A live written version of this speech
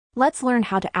Let's learn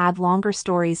how to add longer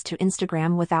stories to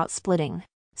Instagram without splitting.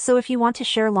 So if you want to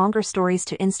share longer stories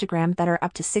to Instagram that are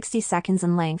up to 60 seconds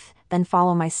in length, then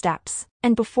follow my steps.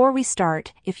 And before we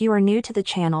start, if you are new to the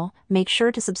channel, make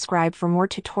sure to subscribe for more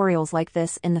tutorials like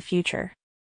this in the future.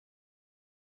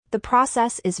 The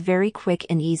process is very quick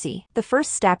and easy. The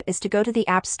first step is to go to the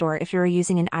App Store if you are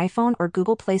using an iPhone or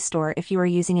Google Play Store if you are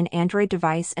using an Android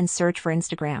device and search for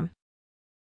Instagram.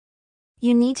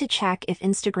 You need to check if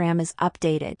Instagram is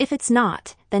updated. If it's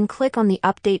not, then click on the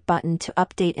Update button to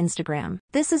update Instagram.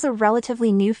 This is a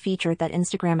relatively new feature that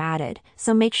Instagram added,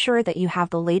 so make sure that you have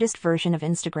the latest version of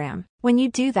Instagram. When you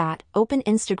do that, open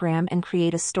Instagram and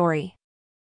create a story.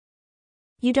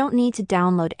 You don't need to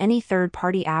download any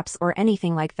third-party apps or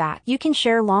anything like that. You can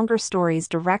share longer stories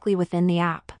directly within the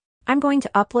app. I'm going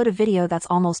to upload a video that's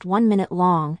almost 1 minute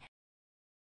long.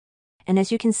 And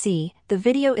as you can see, the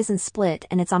video isn't split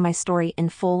and it's on my story in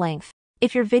full length.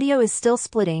 If your video is still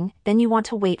splitting, then you want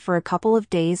to wait for a couple of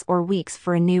days or weeks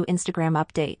for a new Instagram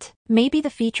update. Maybe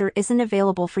the feature isn't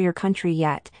available for your country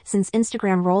yet, since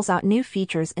Instagram rolls out new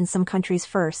features in some countries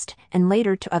first, and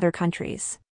later to other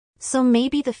countries. So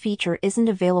maybe the feature isn't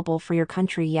available for your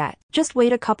country yet. Just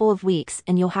wait a couple of weeks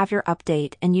and you'll have your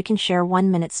update and you can share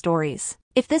 1-minute stories.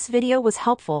 If this video was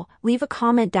helpful, leave a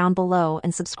comment down below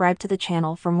and subscribe to the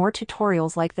channel for more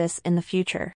tutorials like this in the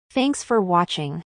future. Thanks for watching.